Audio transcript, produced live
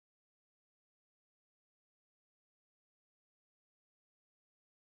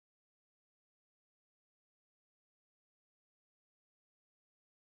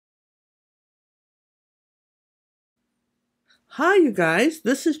Hi, you guys.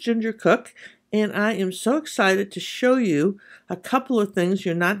 This is Ginger Cook, and I am so excited to show you a couple of things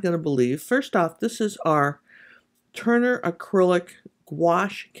you're not going to believe. First off, this is our Turner Acrylic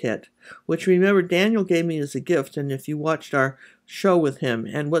Gouache Kit, which remember Daniel gave me as a gift, and if you watched our show with him.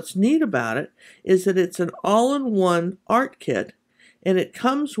 And what's neat about it is that it's an all-in-one art kit, and it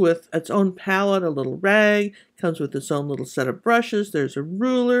comes with its own palette, a little rag, comes with its own little set of brushes, there's a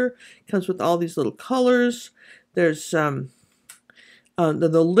ruler, comes with all these little colors, there's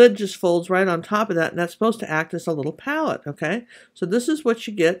the lid just folds right on top of that, and that's supposed to act as a little palette, okay? So this is what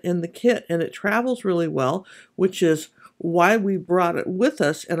you get in the kit, and it travels really well, which is why we brought it with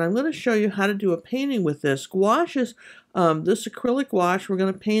us, and I'm going to show you how to do a painting with this. Gouache is, this acrylic gouache, we're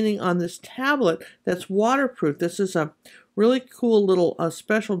going to painting on this tablet that's waterproof. This is a really cool little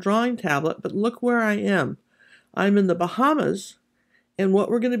special drawing tablet, but look where I am. I'm in the Bahamas, and what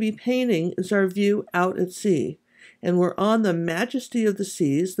we're going to be painting is our view out at sea. And we're on the Majesty of the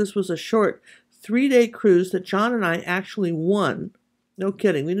Seas. This was a short 3-day cruise that John and I actually won. No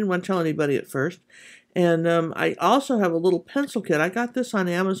kidding. We didn't want to tell anybody at first. And I also have a little pencil kit. I got this on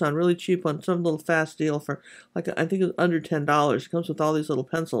Amazon really cheap on some little fast deal for, like, I think it was under $10. It comes with all these little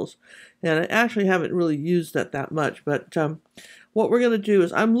pencils. And I actually haven't really used that much. But what we're going to do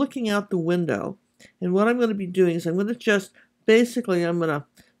is I'm looking out the window. And what I'm going to be doing is I'm going to just, basically, I'm going to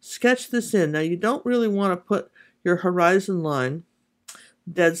sketch this in. Now, you don't really want to put your horizon line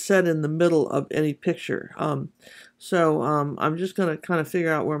dead set in the middle of any picture. So I'm just going to kind of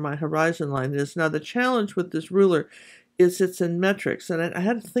figure out where my horizon line is. Now the challenge with this ruler is it's in metrics, and I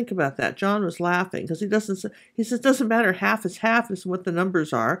had to think about that. John was laughing because he says it doesn't matter, half is what the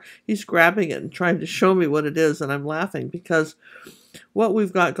numbers are. He's grabbing it and trying to show me what it is, and I'm laughing because what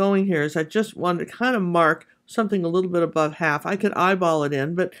we've got going here is I just wanted to kind of mark something a little bit above half. I could eyeball it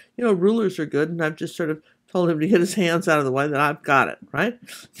in, but you know, rulers are good, and I've just sort of told him to get his hands out of the way, that I've got it, right?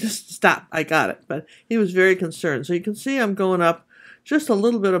 Just stop, I got it. But he was very concerned. So you can see I'm going up just a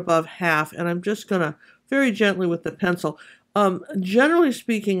little bit above half, and I'm just going to very gently with the pencil. Generally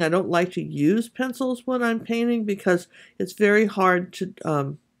speaking, I don't like to use pencils when I'm painting because it's very hard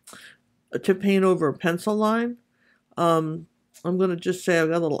to paint over a pencil line. I'm going to just say I've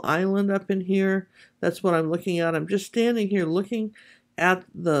got a little island up in here. That's what I'm looking at. I'm just standing here looking at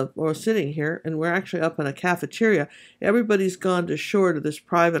or sitting here, and we're actually up in a cafeteria. Everybody's gone to shore to this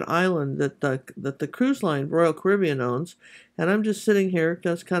private island that the cruise line Royal Caribbean owns, and I'm just sitting here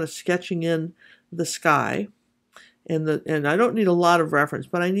just kind of sketching in the sky, and I don't need a lot of reference,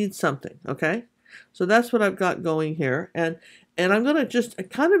 but I need something, okay? So that's what I've got going here, and I'm going to just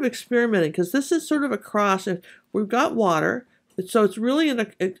kind of experimenting because this is sort of a cross, and we've got water, so it's really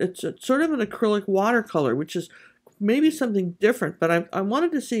it's sort of an acrylic watercolor, which is maybe something different, but I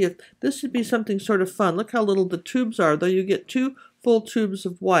wanted to see if this would be something sort of fun. Look how little the tubes are, though you get 2 full tubes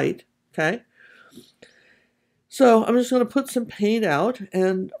of white, okay? So I'm just going to put some paint out,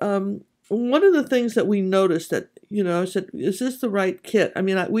 and one of the things that we noticed that, you know, I said, is this the right kit? I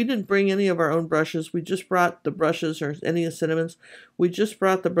mean, we didn't bring any of our own brushes. We just brought the brushes, or any of Cinnamon's. We just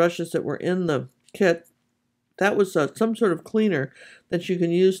brought the brushes that were in the kit. That was some sort of cleaner that you can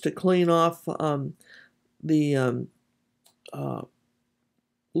use to clean off the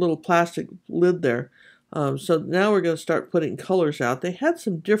little plastic lid there. So now we're going to start putting colors out. They had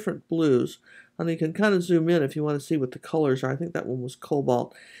some different blues, and you can kind of zoom in if you want to see what the colors are. I think that one was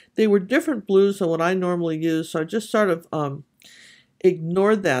cobalt. They were different blues than what I normally use, so I just sort of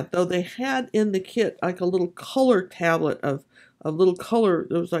ignored that, though they had in the kit like a little color tablet of little color.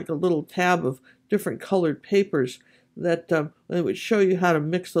 There was like a little tab of different colored papers that it would show you how to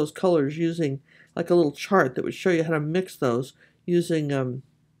mix those colors using, like a little chart that would show you how to mix those using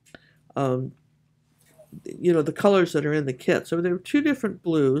you know, the colors that are in the kit. So there were 2 different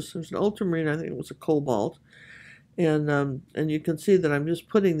blues. There's an ultramarine, I think it was a cobalt, and you can see that I'm just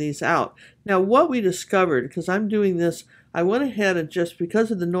putting these out. Now what we discovered, because I'm doing this, I went ahead and just, because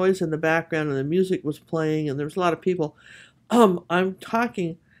of the noise in the background and the music was playing and there was a lot of people, I'm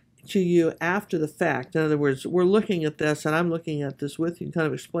talking to you after the fact. In other words, we're looking at this, and I'm looking at this with you, kind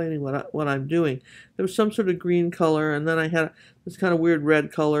of explaining what I'm doing. There was some sort of green color, and then I had this kind of weird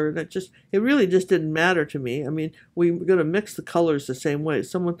red color, and it really just didn't matter to me. I mean, we were going to mix the colors the same way.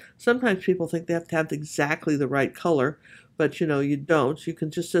 Sometimes people think they have to have exactly the right color, but you know, you don't. You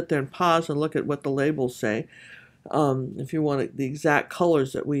can just sit there and pause and look at what the labels say, if you want the exact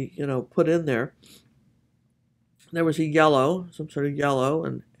colors that we, you know, put in there. There was a yellow, some sort of yellow,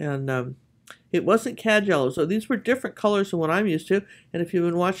 and it wasn't cad yellow. So these were different colors than what I'm used to. And if you've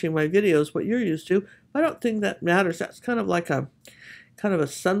been watching my videos, what you're used to, I don't think that matters. That's kind of like a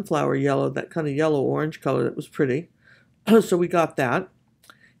sunflower yellow, that kind of yellow-orange color that was pretty. So we got that.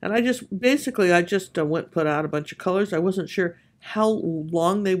 And I just went put out a bunch of colors. I wasn't sure how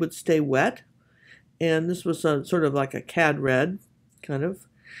long they would stay wet. And this was sort of like a cad red, kind of.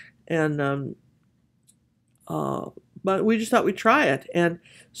 And but we just thought we'd try it. And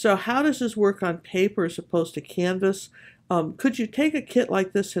so how does this work on paper as opposed to canvas? Could you take a kit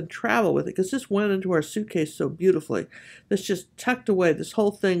like this and travel with it? Because this went into our suitcase so beautifully. This just tucked away. This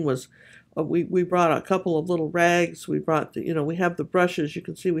whole thing was, we brought a couple of little rags. We brought, we have the brushes. You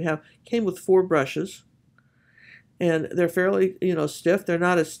can see came with 4 brushes. And they're fairly, stiff. They're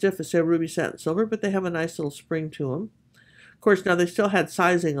not as stiff as, say, Ruby Satin Silver, but they have a nice little spring to them. Of course, now they still had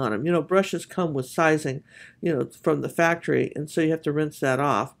sizing on them. Brushes come with sizing, from the factory, and so you have to rinse that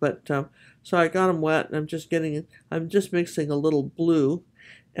off. But so I got them wet, and I'm just mixing a little blue,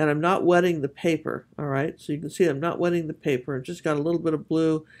 and I'm not wetting the paper. All right, so you can see I'm not wetting the paper. I've just got a little bit of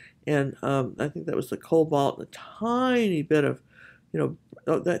blue, and I think that was the cobalt, and a tiny bit of,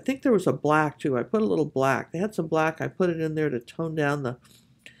 I think there was a black too. I put a little black. They had some black. I put it in there to tone down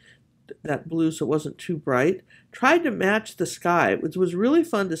that blue so it wasn't too bright. Tried to match the sky. It was really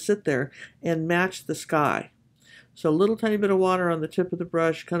fun to sit there and match the sky. So a little tiny bit of water on the tip of the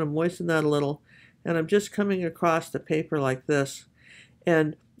brush, kind of moisten that a little, and I'm just coming across the paper like this.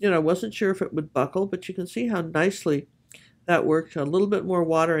 And, I wasn't sure if it would buckle, but you can see how nicely that worked. A little bit more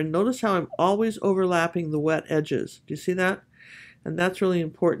water, and notice how I'm always overlapping the wet edges. Do you see that? And that's really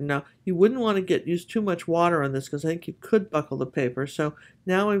important. Now, you wouldn't want to use too much water on this because I think you could buckle the paper. So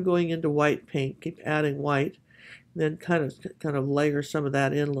now I'm going into white paint, keep adding white, and then kind of layer some of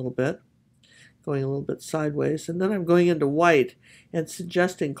that in a little bit, going a little bit sideways. And then I'm going into white and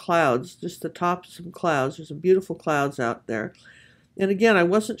suggesting clouds, just the top of some clouds. There's some beautiful clouds out there. And again, I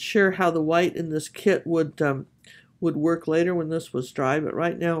wasn't sure how the white in this kit would work later when this was dry, but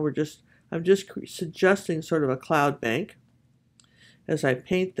right now I'm just suggesting sort of a cloud bank as I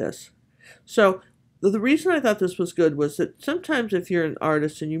paint this. So the reason I thought this was good was that sometimes if you're an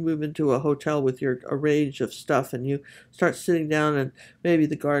artist and you move into a hotel with a range of stuff and you start sitting down in maybe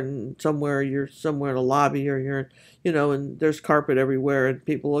the garden somewhere, you're somewhere in a lobby, or you're, and there's carpet everywhere and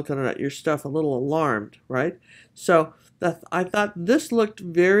people looking at your stuff a little alarmed, right? So I thought this looked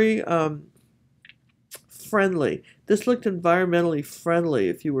very friendly. This looked environmentally friendly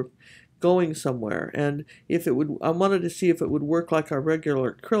if you were going somewhere, and I wanted to see if it would work like our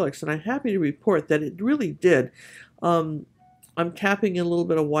regular acrylics, and I'm happy to report that it really did. I'm tapping in a little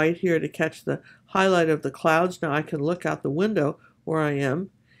bit of white here to catch the highlight of the clouds. Now I can look out the window where I am,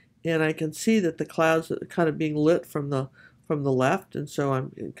 and I can see that the clouds are kind of being lit from the left, and so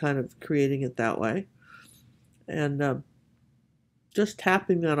I'm kind of creating it that way. And just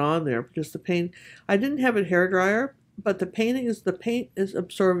tapping that on there because the paint, I didn't have a hairdryer, but the paint is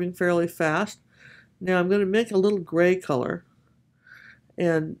absorbing fairly fast. Now I'm going to make a little gray color,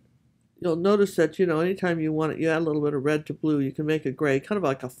 and you'll notice that anytime you want it, you add a little bit of red to blue, you can make a gray, kind of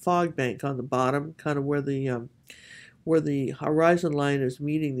like a fog bank on the bottom, kind of where the horizon line is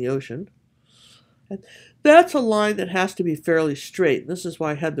meeting the ocean. And that's a line that has to be fairly straight. This is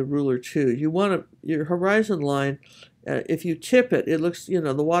why I had the ruler too. You want your horizon line. If you tip it, it looks,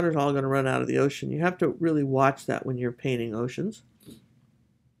 the water's all going to run out of the ocean. You have to really watch that when you're painting oceans.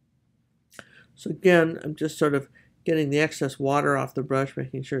 So again, I'm just sort of getting the excess water off the brush,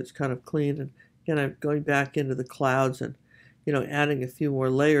 making sure it's kind of clean. And again, I'm going back into the clouds and, adding a few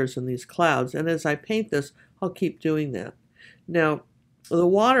more layers in these clouds. And as I paint this, I'll keep doing that. Now, the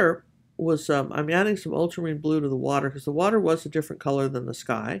water was, I'm adding some ultramarine blue to the water because the water was a different color than the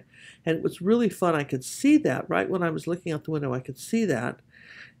sky, and it was really fun. I could see that right when I was looking out the window. I could see that,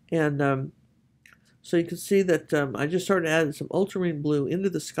 and so you can see that I just started adding some ultramarine blue into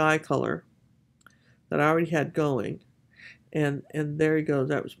the sky color that I already had going, and there you go.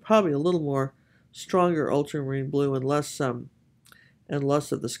 That was probably a little more stronger ultramarine blue and less of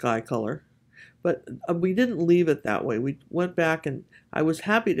the sky color. But we didn't leave it that way. We went back, and I was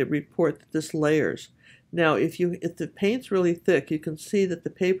happy to report that this layers. Now, if the paint's really thick, you can see that the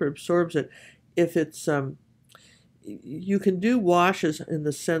paper absorbs it. If it's you can do washes in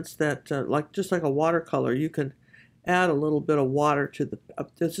the sense that just like a watercolor, you can add a little bit of water to the.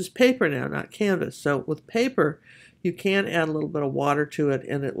 This is paper now, not canvas. So with paper, you can add a little bit of water to it,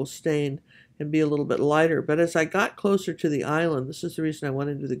 and it will stain and be a little bit lighter. But as I got closer to the island, this is the reason I went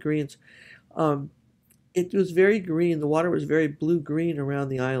into the greens. It was very green. The water was very blue-green around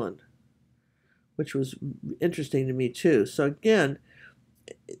the island, which was interesting to me too. So again,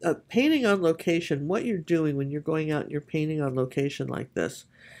 painting on location, what you're doing when you're going out and you're painting on location like this,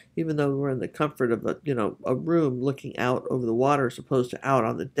 even though we're in the comfort of a room looking out over the water as opposed to out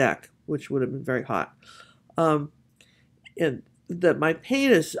on the deck, which would have been very hot, and that my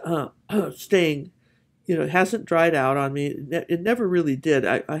paint is staying, it hasn't dried out on me. It never really did.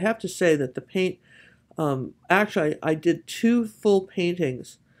 I have to say that the paint, actually, I did 2 full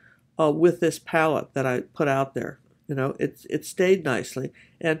paintings with this palette that I put out there. It stayed nicely.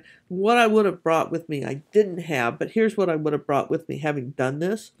 And what I would have brought with me, I didn't have, but here's what I would have brought with me having done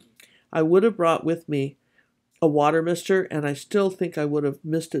this. I would have brought with me a water mister, and I still think I would have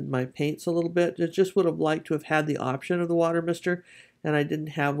misted my paints a little bit. I just would have liked to have had the option of the water mister, and I didn't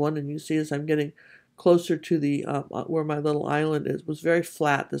have one. And you see, as I'm getting closer to the where my little island is, it was very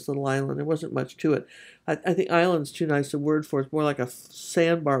flat, this little island. There wasn't much to it. I think island's too nice a word for it. It's more like a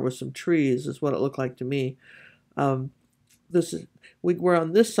sandbar with some trees is what it looked like to me. We were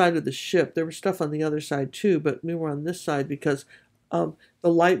on this side of the ship. There was stuff on the other side too, but we were on this side because the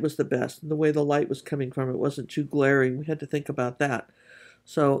light was the best. And the way the light was coming from it wasn't too glaring. We had to think about that.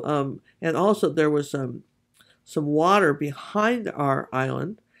 So, and also there was some water behind our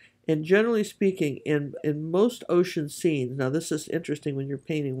island. And generally speaking, in most ocean scenes, now this is interesting when you're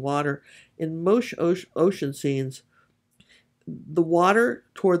painting water, in most ocean scenes, the water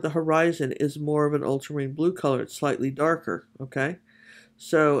toward the horizon is more of an ultramarine blue color. It's slightly darker, okay?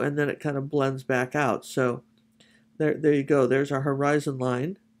 So, and then it kind of blends back out. So there you go. There's our horizon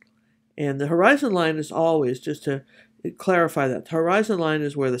line. And the horizon line is always, just to clarify that, the horizon line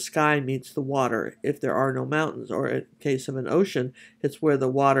is where the sky meets the water if there are no mountains, or in case of an ocean, it's where the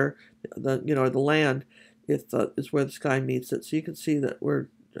water, the land, is where the sky meets it. So you can see that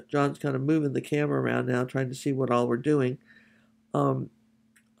John's kind of moving the camera around now, trying to see what all we're doing. I'm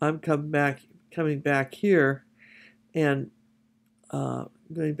coming back here, and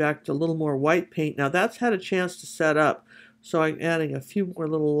going back to a little more white paint. Now that's had a chance to set up, so I'm adding a few more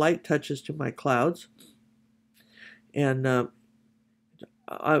little light touches to my clouds. And this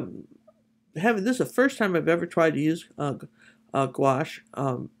is the first time I've ever tried to use gouache.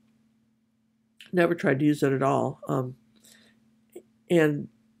 Never tried to use it at all. And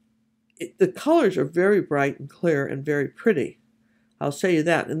the colors are very bright and clear and very pretty. I'll say you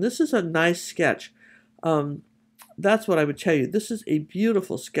that. And this is a nice sketch. That's what I would tell you. This is a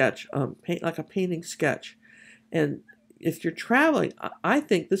beautiful sketch, like a painting sketch. And if you're traveling, I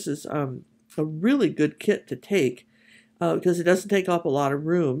think this is a really good kit to take. Because it doesn't take up a lot of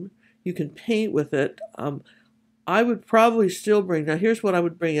room. You can paint with it. I would probably still bring, now here's what I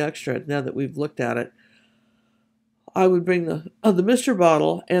would bring extra now that we've looked at it. I would bring the mister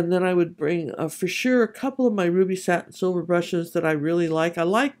bottle, and then I would bring for sure a couple of my ruby satin silver brushes that I really like. I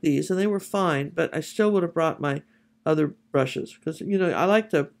like these, and they were fine, but I still would have brought my other brushes because, I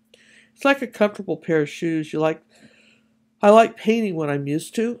like it's like a comfortable pair of shoes. I like painting what I'm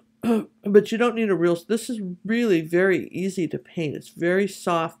used to. But you don't need this is really very easy to paint. It's very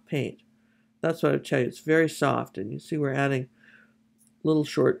soft paint. That's what I tell you. It's very soft. And you see we're adding little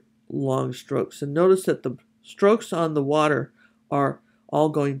short, long strokes. And notice that the strokes on the water are all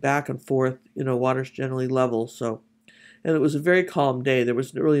going back and forth. Water's generally level. And it was a very calm day. There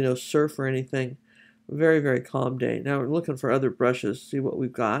was really no surf or anything. Very, very calm day. Now we're looking for other brushes. See what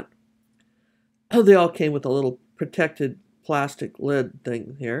we've got. Oh, they all came with a little protected plastic lid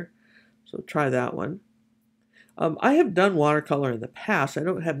thing here, so try that one. I have done watercolor in the past. I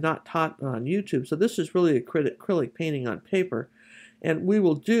have not taught on YouTube, so this is really acrylic painting on paper. And we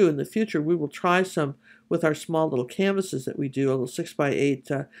will do in the future, we will try some with our small little canvases that we do, little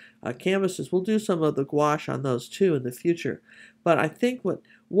 6x8 canvases. We'll do some of the gouache on those too in the future. But I think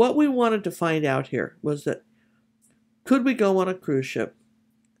what we wanted to find out here was that could we go on a cruise ship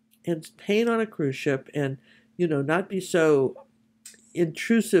and paint on a cruise ship and not be so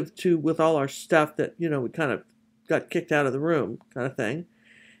intrusive with all our stuff that, we kind of got kicked out of the room kind of thing.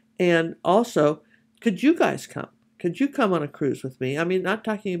 And also, could you guys come? Could you come on a cruise with me? I mean, not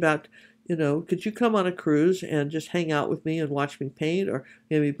talking about, could you come on a cruise and just hang out with me and watch me paint, or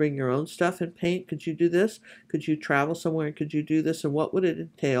maybe bring your own stuff and paint? Could you do this? Could you travel somewhere and could you do this? And what would it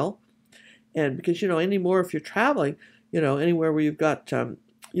entail? And because, anymore, if you're traveling, anywhere where you've got,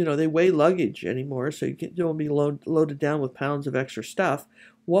 they weigh luggage anymore, so you don't be loaded down with pounds of extra stuff.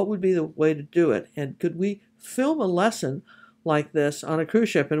 What would be the way to do it? And could we film a lesson like this on a cruise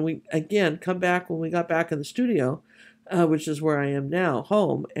ship? And we, again, come back when we got back in the studio, which is where I am now,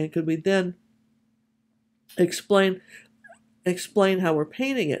 home, and could we then explain how we're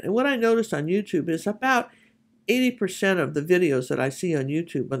painting it? And what I noticed on YouTube is about 80% of the videos that I see on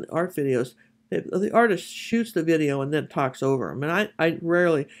YouTube, on the art videos, the artist shoots the video and then talks over them. And I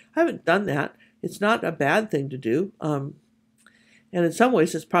haven't done that. It's not a bad thing to do. And in some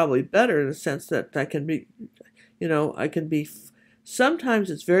ways it's probably better in the sense that I can be Sometimes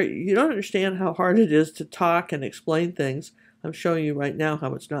it's you don't understand how hard it is to talk and explain things. I'm showing you right now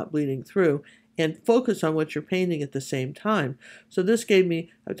how it's not bleeding through, and focus on what you're painting at the same time. So this gave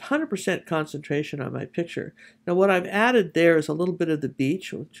me 100% concentration on my picture. Now what I've added there is a little bit of the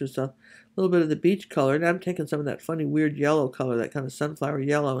beach, which is a little bit of the beach color, and I'm taking some of that funny weird yellow color, that kind of sunflower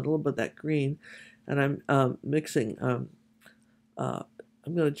yellow, and a little bit of that green, and I'm mixing, I'm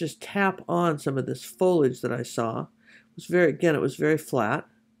going to just tap on some of this foliage that I saw. It was very flat,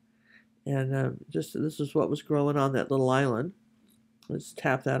 and just this is what was growing on that little island. Let's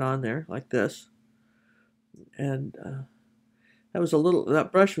tap that on there like this, and that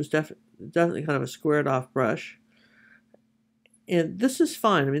brush was definitely kind of a squared off brush, and this is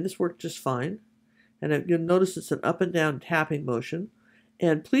fine. I mean, this worked just fine, and you'll notice it's an up and down tapping motion.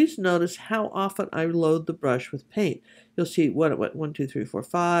 And please notice how often I load the brush with paint. You'll see what 1, 2, 3, 4,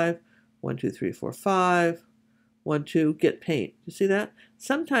 5, 1, 2, 3, 4, 5, 1, 2, get paint. You see that?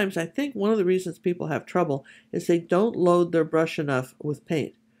 Sometimes I think one of the reasons people have trouble is they don't load their brush enough with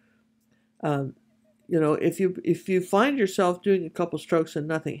paint. You know, if you find yourself doing a couple strokes and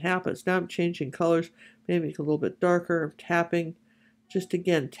nothing happens, now I'm changing colors, maybe a little bit darker. I'm tapping, just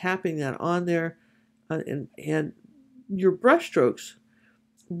again tapping that on there, and your brush strokes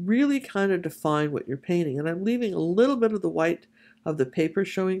really kind of define what you're painting. And I'm leaving a little bit of the white of the paper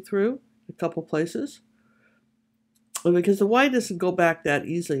showing through a couple places, because the white doesn't go back that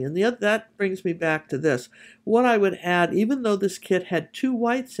easily. And that brings me back to this. What I would add, even though this kit had 2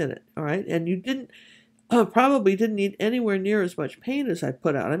 whites in it, all right, and you probably didn't need anywhere near as much paint as I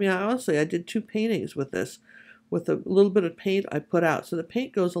put out. I mean, honestly, I did 2 paintings with this, with a little bit of paint I put out. So the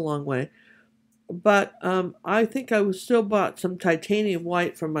paint goes a long way. But I think I still bought some titanium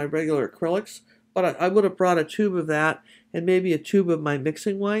white from my regular acrylics, but I would have brought a tube of that and maybe a tube of my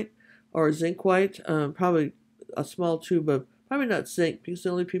mixing white or zinc white, probably a small tube of, probably not zinc, because the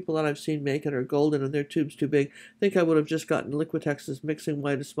only people that I've seen make it are golden and their tube's too big. I think I would have just gotten Liquitex's mixing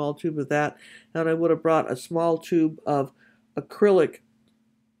white, a small tube of that, and I would have brought a small tube of acrylic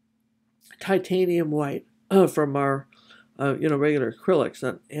titanium white from our regular acrylics,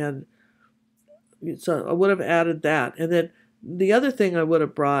 and so I would have added that. And then the other thing I would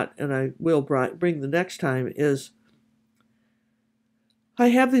have brought, and I will bring the next time, is I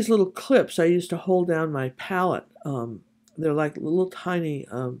have these little clips I used to hold down my palette. They're like little tiny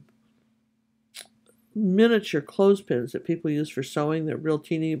miniature clothespins that people use for sewing. They're real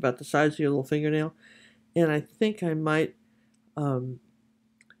teeny, about the size of your little fingernail. And I think I might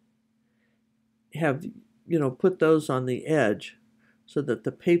have, put those on the edge, so that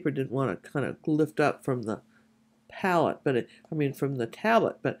the paper didn't want to kind of lift up from the palette, from the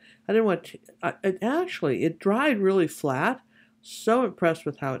tablet. But I didn't want to. It dried really flat. So impressed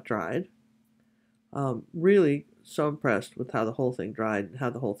with how it dried. Really so impressed with how the whole thing dried and how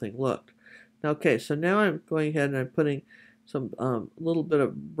the whole thing looked. Okay, so now I'm going ahead and I'm putting some little bit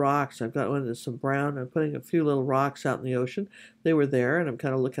of rocks. I've got one that's some brown. I'm putting a few little rocks out in the ocean. They were there, and I'm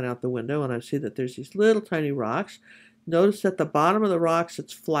kind of looking out the window, and I see that there's these little tiny rocks. Notice at the bottom of the rocks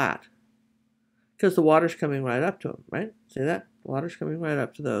it's flat, because the water's coming right up to them, right? See that? The water's coming right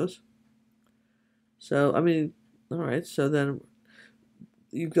up to those. So, all right, so then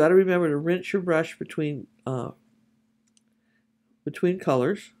you've got to remember to rinse your brush between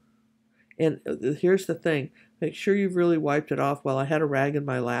colors. And here's the thing. Make sure you've really wiped it off. Well, I had a rag in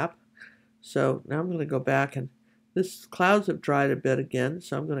my lap. So now I'm going to go back, and this clouds have dried a bit again,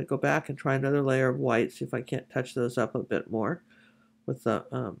 so I'm going to go back and try another layer of white, see if I can't touch those up a bit more with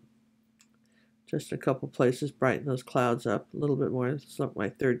the just a couple places, brighten those clouds up a little bit more. It's like my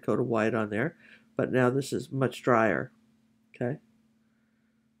 3rd coat of white on there, but now this is much drier. Okay.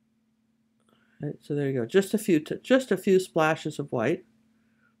 All right, so there you go. Just a few splashes of white.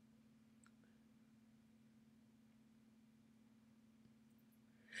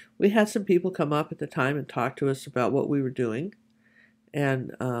 We had some people come up at the time and talk to us about what we were doing,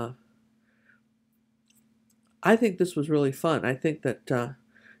 and I think this was really fun. I think that John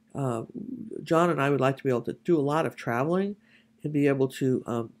and I would like to be able to do a lot of traveling and be able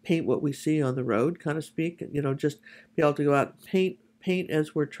to paint what we see on the road, kind of speak, just be able to go out and paint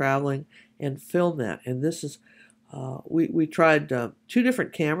as we're traveling and film that. And this is, we tried 2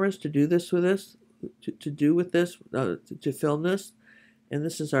 different cameras to do this with us, to film this. And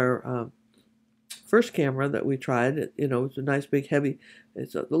this is our first camera that we tried. It's a nice big heavy,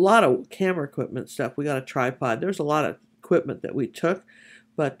 it's a lot of camera equipment stuff. We got a tripod. There's a lot of equipment that we took.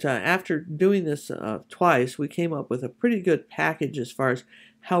 But after doing this twice, we came up with a pretty good package as far as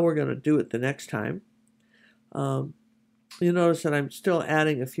how we're going to do it the next time. You notice that I'm still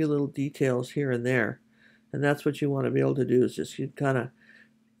adding a few little details here and there. And that's what you want to be able to do, is just you kind of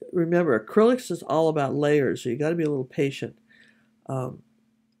remember, acrylics is all about layers, so you got to be a little patient. I'm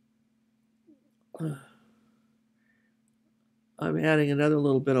adding another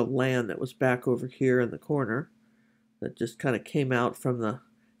little bit of land that was back over here in the corner that just kind of came out from the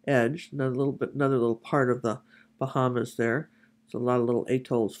edge. Another little part of the Bahamas there. There's a lot of little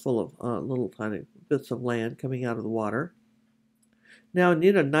atolls full of little tiny bits of land coming out of the water. Now I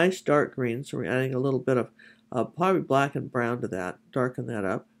need a nice dark green, so we're adding a little bit of probably black and brown to that, darken that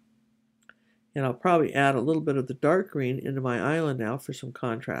up. And I'll probably add a little bit of the dark green into my island now for some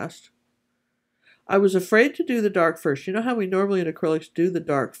contrast. I was afraid to do the dark first. You know how we normally in acrylics do the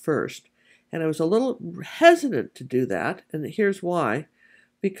dark first? And I was a little hesitant to do that, and here's why.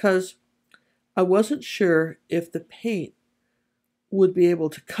 Because I wasn't sure if the paint would be able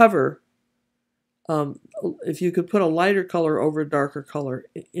to cover, if you could put a lighter color over a darker color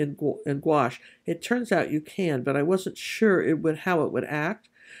in gouache. It turns out you can, but I wasn't sure how it would act.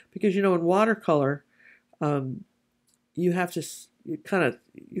 Because, you know, in watercolor, you have to, you can't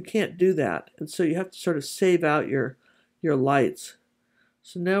do that. And so you have to sort of save out your lights.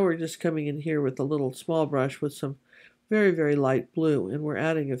 So now we're just coming in here with a little small brush with some very, very light blue. And we're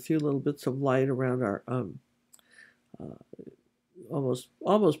adding a few little bits of light around our almost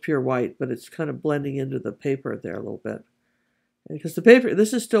pure white, but it's kind of blending into the paper there a little bit. Because the paper,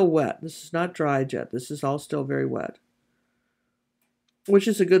 this is still wet. This is not dried yet. This is all still very wet, which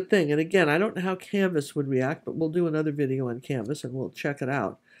is a good thing. And again, I don't know how canvas would react, but we'll do another video on canvas and we'll check it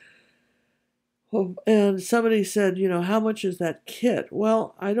out. Well, and somebody said, you know, how much is that kit?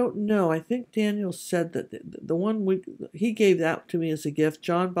 Well, I don't know. I think Daniel said that the one he gave that to me as a gift.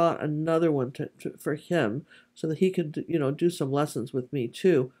 John bought another one for him so that he could, you know, do some lessons with me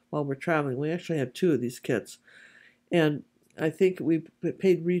too while we're traveling. We actually have 2 of these kits. And I think we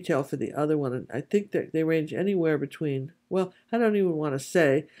paid retail for the other one, and I think that they range anywhere between, well, I don't even want to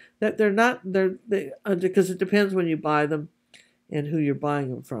say that because it depends when you buy them and who you're buying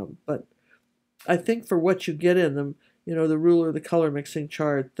them from. But I think for what you get in them, you know, the ruler, the color mixing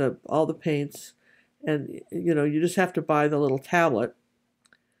chart, all the paints, and, you know, you just have to buy the little tablet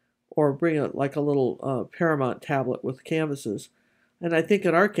or bring a little Paramount tablet with canvases. And I think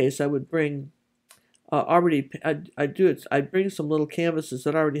in our case, I would bring I bring some little canvases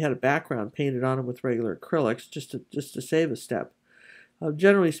that already had a background painted on them with regular acrylics, just to save a step.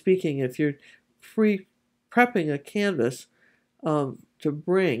 Generally speaking, if you're prepping a canvas to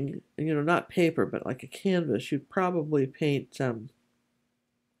bring, you know, not paper, but like a canvas, you'd probably paint it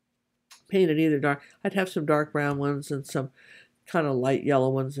either dark. I'd have some dark brown ones and some kind of light yellow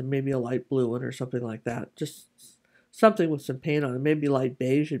ones and maybe a light blue one or something like that. Just something with some paint on it. Maybe light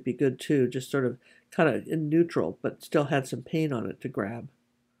beige would be good too, just sort of kind of in neutral, but still had some paint on it to grab.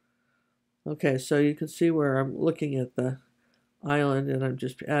 Okay, so you can see where I'm looking at the island, and I'm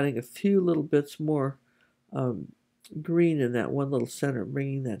just adding a few little bits more green in that one little center,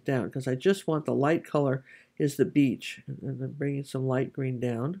 bringing that down, because I just want the light color is the beach, and then bringing some light green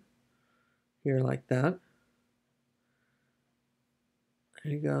down here like that.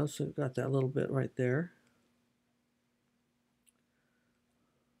 There you go, so we've got that little bit right there.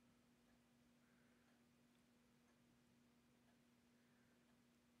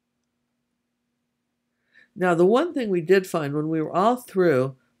 Now, the one thing we did find when we were all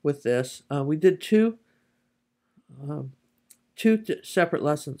through with this, we did two separate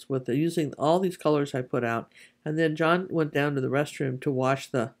lessons with it, using all these colors I put out. And then John went down to the restroom to wash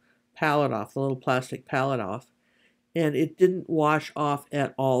the palette off, the little plastic palette off. And it didn't wash off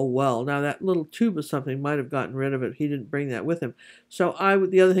at all well. Now, that little tube of something might have gotten rid of it. He didn't bring that with him. So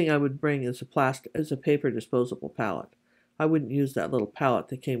the other thing I would bring is a paper disposable palette. I wouldn't use that little palette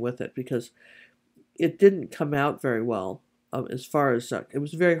that came with it because it didn't come out very well as far as, it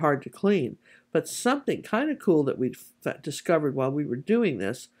was very hard to clean. But something kind of cool that we discovered while we were doing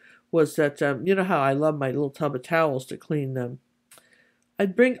this was that, you know how I love my little tub of towels to clean them.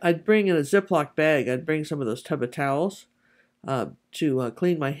 I'd bring in a Ziploc bag, I'd bring some of those tub of towels to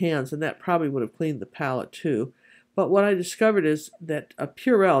clean my hands, and that probably would have cleaned the palette too. But what I discovered is that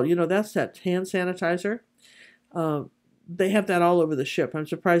Purell, you know, that's that hand sanitizer. They have that all over the ship. I'm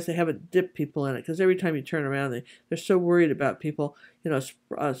surprised they haven't dipped people in it, because every time you turn around, they're so worried about people, you know,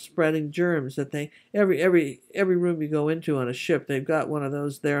 spreading germs that every room you go into on a ship, they've got one of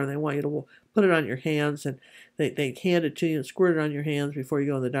those there, and they want you to put it on your hands, and they hand it to you and squirt it on your hands before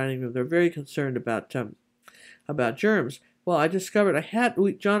you go in the dining room. They're very concerned about germs. Well, I discovered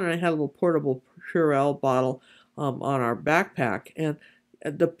John and I had a little portable Purell bottle on our backpack, and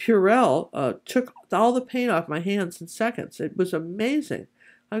the Purell took all the paint off my hands in seconds. It was amazing.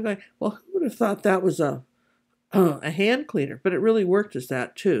 I'm going, well, who would have thought that was a a hand cleaner, but it really worked as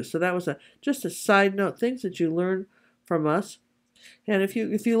that too. So that was just a side note, things that you learn from us. And if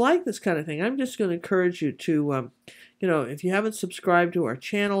you like this kind of thing, I'm just going to encourage you to, if you haven't subscribed to our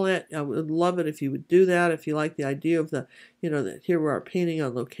channel yet, I would love it if you would do that. If you like the idea of that here we are painting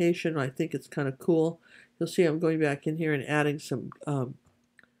on location, I think it's kind of cool. You'll see I'm going back in here and adding some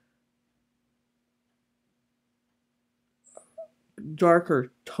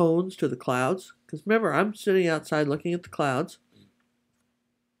darker tones to the clouds. Because remember, I'm sitting outside looking at the clouds.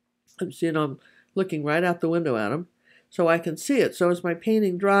 I'm looking right out the window at them. So I can see it. So as my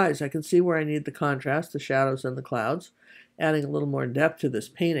painting dries, I can see where I need the contrast, the shadows and the clouds, adding a little more depth to this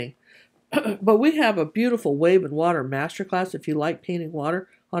painting. But we have a beautiful wave and water masterclass if you like painting water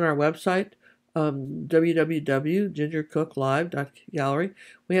on our website, www.gingercooklive.gallery.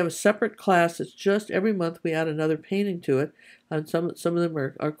 We have a separate class that's just every month we add another painting to it. And some of them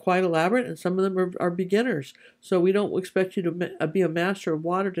are quite elaborate, and some of them are beginners. So we don't expect you to be a master of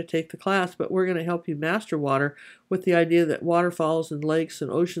water to take the class, but we're going to help you master water with the idea that waterfalls and lakes and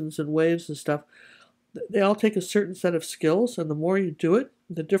oceans and waves and stuff, they all take a certain set of skills, and the more you do it,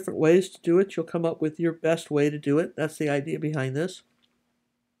 the different ways to do it, you'll come up with your best way to do it. That's the idea behind this.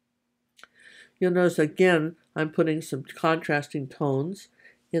 You'll notice, again, I'm putting some contrasting tones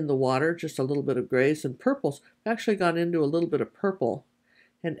in the water, just a little bit of grays and purples. I've actually gone into a little bit of purple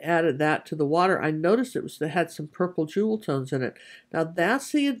and added that to the water. I noticed it had some purple jewel tones in it. Now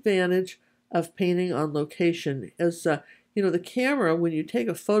that's the advantage of painting on location. As the camera, when you take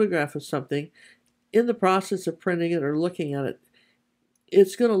a photograph of something, in the process of printing it or looking at it,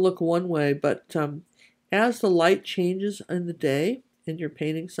 it's going to look one way, but as the light changes in the day and you're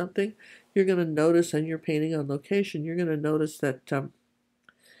painting something, you're going to notice, and you're painting on location, you're going to notice that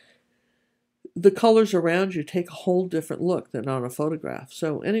the colors around you take a whole different look than on a photograph.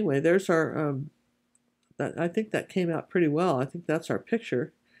 So anyway, there's our, I think that came out pretty well. I think that's our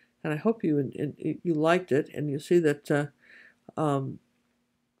picture, and I hope you liked it, and you see that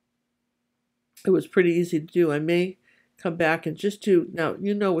it was pretty easy to do. I may come back and just do, now,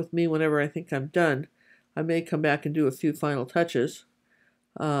 with me, whenever I think I'm done, I may come back and do a few final touches.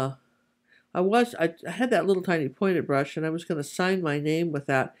 I had that little tiny pointed brush, and I was going to sign my name with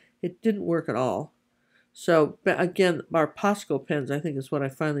that. It didn't work at all. So again, our Posco pens, I think, is what I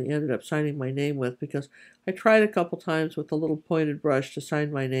finally ended up signing my name with, because I tried a couple times with a little pointed brush to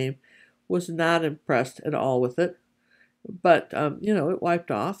sign my name. Was not impressed at all with it. But, it wiped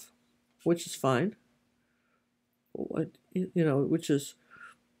off, which is fine. Which is...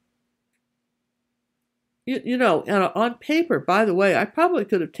 and on paper, by the way, I probably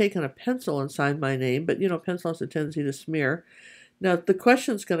could have taken a pencil and signed my name, but, pencil has a tendency to smear. Now, the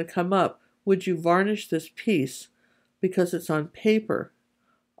question's going to come up, would you varnish this piece because it's on paper,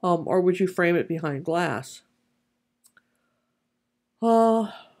 or would you frame it behind glass?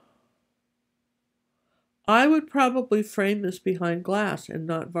 I would probably frame this behind glass and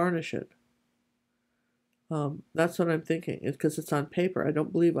not varnish it. That's what I'm thinking, because it's on paper. I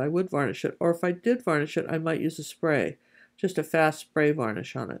don't believe I would varnish it. Or if I did varnish it, I might use a spray, just a fast spray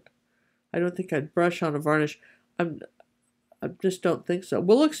varnish on it. I don't think I'd brush on a varnish. I just don't think so.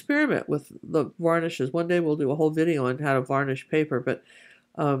 We'll experiment with the varnishes. One day we'll do a whole video on how to varnish paper, but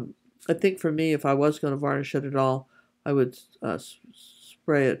I think for me, if I was going to varnish it at all, I would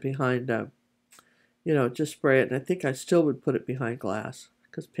spray it behind, just spray it. And I think I still would put it behind glass,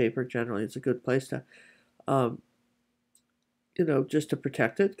 because paper generally is a good place to, just to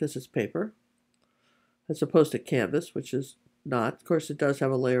protect it, because it's paper, as opposed to canvas, which is not. Of course, it does have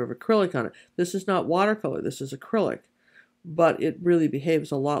a layer of acrylic on it. This is not watercolor. This is acrylic. But it really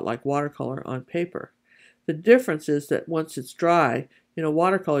behaves a lot like watercolor on paper. The difference is that once it's dry,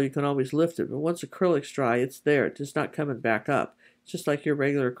 watercolor, you can always lift it, but once acrylic's dry, it's there. It's not coming back up. It's just like your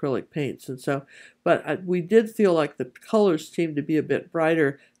regular acrylic paints. And so, but we did feel like the colors seemed to be a bit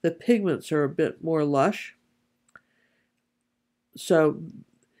brighter. The pigments are a bit more lush. So,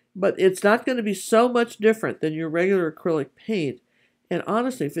 but it's not going to be so much different than your regular acrylic paint. And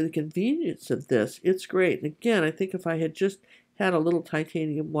honestly, for the convenience of this, it's great. And again, I think if I had just had a little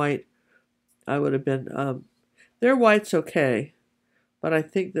titanium white, I would have been, their white's okay. But I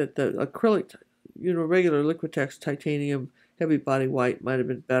think that the acrylic, regular Liquitex titanium heavy body white might have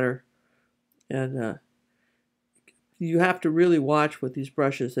been better. And you have to really watch with these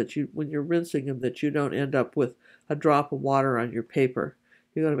brushes that when you're rinsing them, that you don't end up with a drop of water on your paper.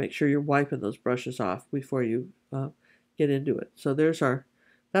 You got to make sure you're wiping those brushes off before you get into it. So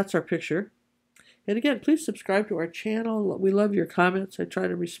that's our picture. And again, please subscribe to our channel. We love your comments. I try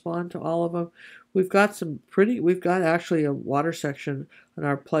to respond to all of them. We've got actually a water section on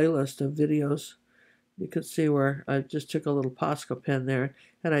our playlist of videos You can see where I just took a little Posca pen there,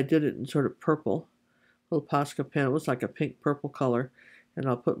 and I did it in sort of purple. Little Posca pen. It was like a pink purple color. And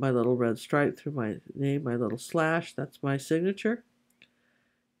I'll put my little red stripe through my name, my little slash. That's my signature.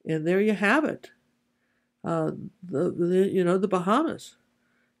 And there you have it. The Bahamas.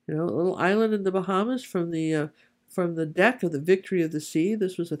 A little island in the Bahamas from the deck of the Victory of the Sea.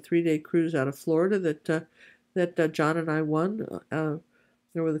 This was a 3-day cruise out of Florida that John and I won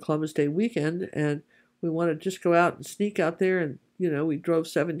over the Columbus Day weekend, and we wanted to just go out and sneak out there, and we drove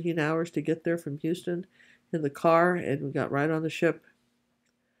 17 hours to get there from Houston in the car, and we got right on the ship,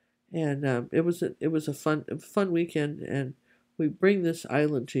 and it was a fun weekend, and we bring this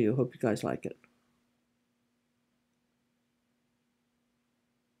island to you. Hope you guys like it.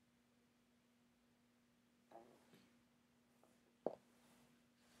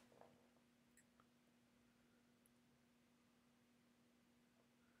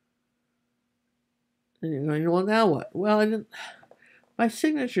 And you're going, well, now what? Well, my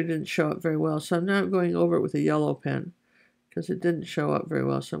signature didn't show up very well, so I'm now going over it with a yellow pen because it didn't show up very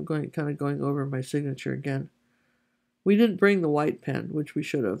well, so I'm kind of going over my signature again. We didn't bring the white pen, which we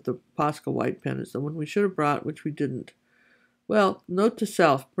should have. The Posca white pen is the one we should have brought, which we didn't. Well, note to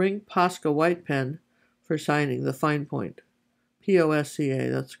self, bring Posca white pen for signing, the fine point.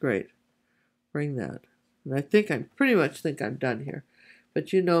 Posca, that's great. Bring that. And I pretty much think I'm done here.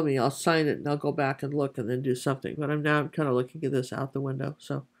 But you know me, I'll sign it and I'll go back and look and then do something. But I'm kind of looking at this out the window.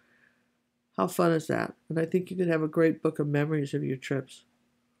 So how fun is that? And I think you could have a great book of memories of your trips.